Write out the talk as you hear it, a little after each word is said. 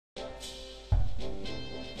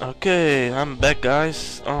Okay, I'm back,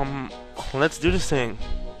 guys. Let's do this thing.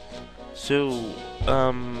 So,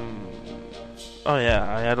 oh yeah,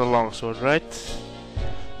 I had a longsword, right?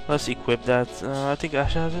 Let's equip that. I think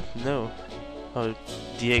Ash has it. No. Oh,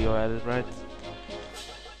 Diego had it, right?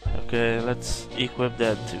 Okay, let's equip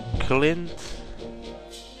that to Clint,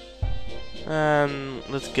 and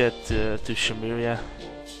let's get to Shumeria.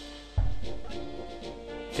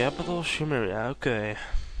 Capital of Shumeria. Okay.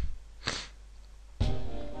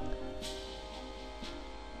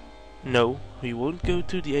 No, we won't go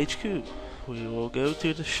to the HQ. We will go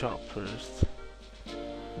to the shop first.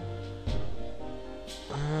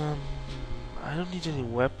 I don't need any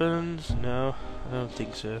weapons. No, I don't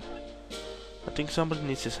think so. I think somebody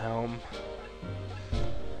needs his helm.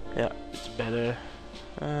 Yeah, it's better.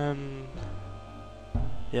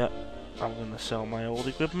 Yeah, I'm gonna sell my old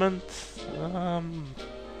equipment. No,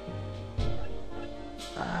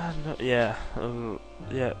 yeah,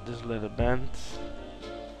 this leather band.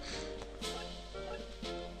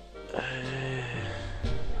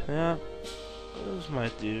 Yeah, this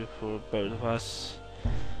might do for both of us.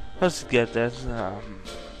 Let's get that.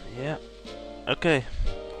 Yeah. Okay.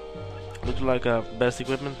 Looks like our best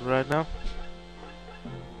equipment right now.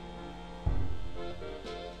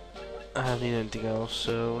 I don't need anything else,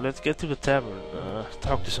 so let's get to the tavern.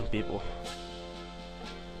 Talk to some people.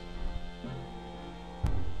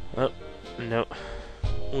 Oh, no.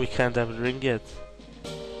 We can't have a drink yet.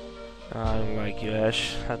 I don't like you,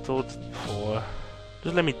 Ash. I told it before.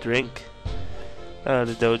 Just let me drink.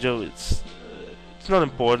 The dojo, it's not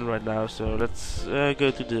important right now, so let's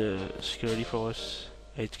go to the security force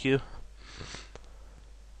HQ.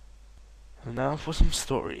 And now for some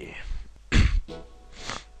story.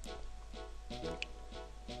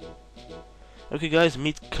 Okay, guys,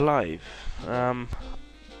 meet Clive.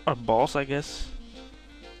 Our boss, I guess.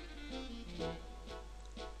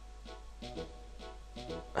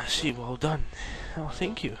 I see, well done. Oh,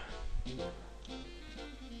 thank you.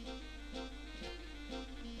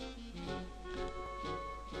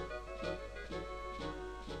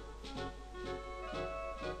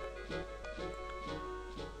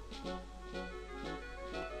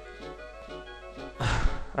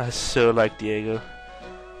 I so like Diego.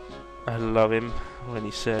 I love him when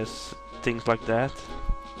he says things like that.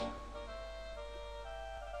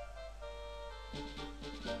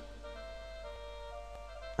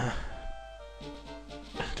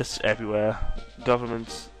 That's everywhere.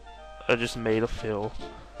 Governments are just made of fill.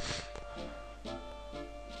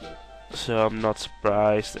 So I'm not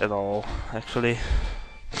surprised at all, actually.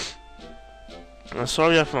 I'm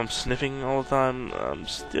sorry if I'm sniffing all the time. I'm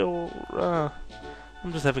still,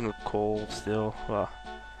 I'm just having a cold still.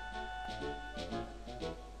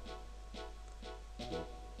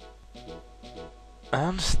 I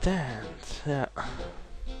understand, yeah.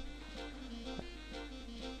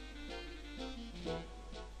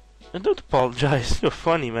 And don't apologize, you're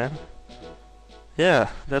funny, man. Yeah,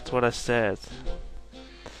 that's what I said.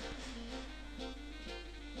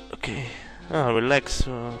 Okay, relax.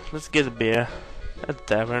 Let's get a beer at the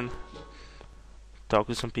tavern. Talk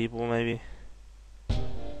to some people, maybe.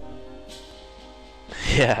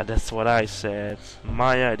 Yeah, that's what I said.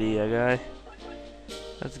 My idea, guy.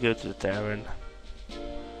 Let's go to the tavern.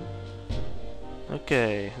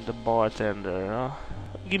 Okay, the bartender.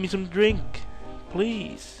 Give me some drink,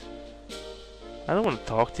 please. I don't want to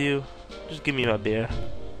talk to you. Just give me my beer.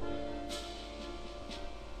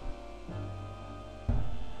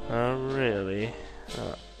 Oh, really?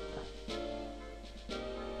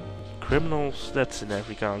 Criminals, that's in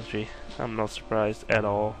every country. I'm not surprised at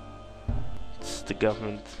all. It's the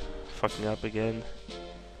government fucking up again.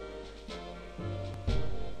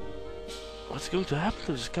 What's going to happen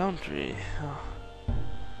to this country?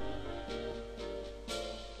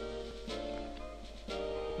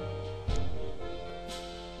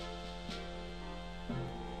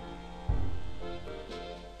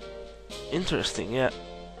 Interesting, yeah.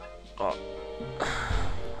 Oh,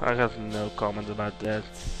 I got no comment about that.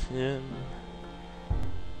 Yeah.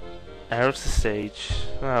 Eric's the sage.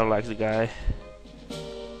 I don't like the guy.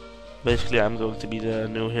 Basically, I'm going to be the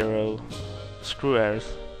new hero. Screw Eric.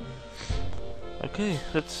 Okay,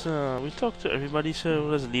 let's we talked to everybody, so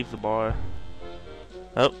let's leave the bar.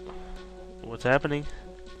 Oh, what's happening?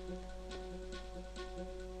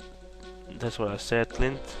 That's what I said,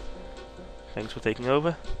 Clint. Thanks for taking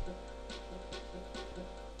over.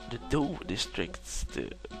 The Dover districts,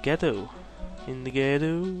 the ghetto. In the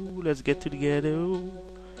ghetto, let's get to the ghetto.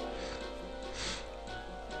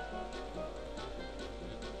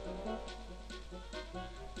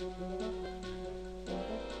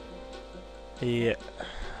 Yeah.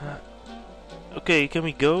 Okay, can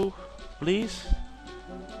we go, please?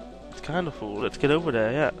 It's kind of full. Let's get over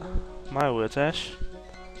there, yeah. My words, Ash.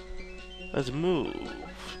 Let's move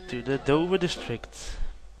to the Dover district.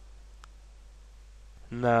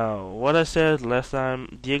 Now, what I said last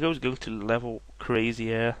time, Diego's going to level crazy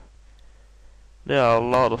here. There are a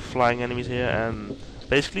lot of flying enemies here, and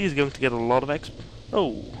basically he's going to get a lot of XP.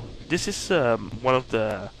 Oh, this is one of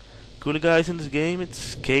the cooler guys in this game.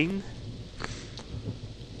 It's Kane.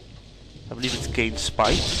 I believe it's Kane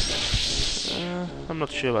Spite. I'm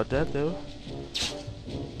not sure about that though.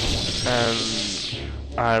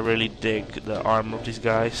 And I really dig the armor of these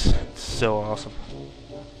guys. It's so awesome.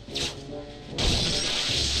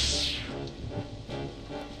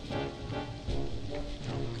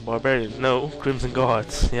 Barbarians, no, Crimson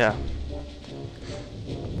Guards, yeah.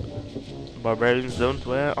 Barbarians don't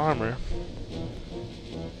wear armor.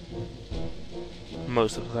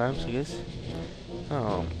 Most of the times, I guess.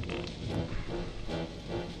 Oh.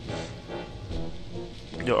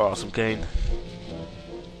 You're awesome, Kane.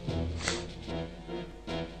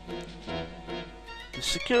 The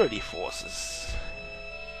security forces.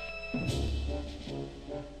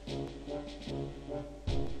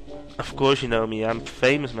 Of course you know me, I'm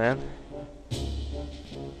famous, man.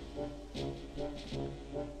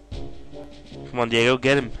 Come on, Diego,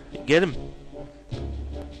 get him. Get him.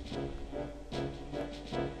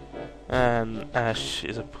 And Ash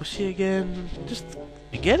is a pussy again. Just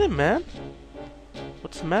get him, man.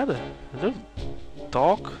 What's the matter? Don't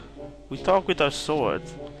talk. We talk with our sword.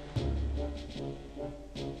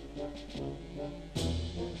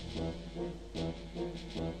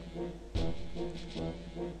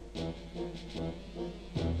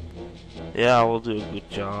 Yeah, I will do a good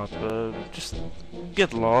job. Just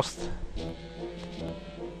get lost.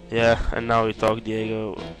 Yeah, and now we talk,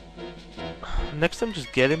 Diego. Next time,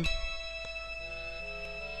 just get him.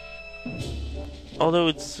 Although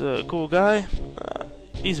it's a cool guy,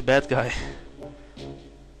 he's a bad guy.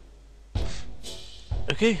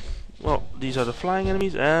 Okay, well, these are the flying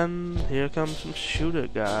enemies, and here comes some shooter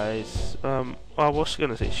guys. I was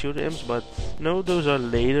gonna say shooter imps, but no, those are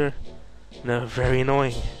later. They're very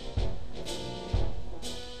annoying.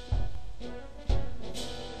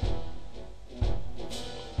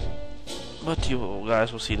 But you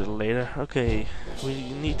guys will see that later. Okay, we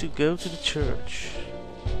need to go to the church.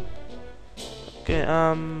 Okay,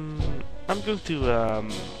 I'm going to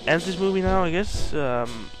end this movie now, I guess.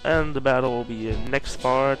 And the battle will be in next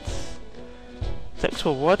part. Thanks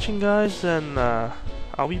for watching, guys, and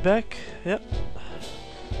I'll be back. Yep.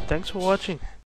 Thanks for watching.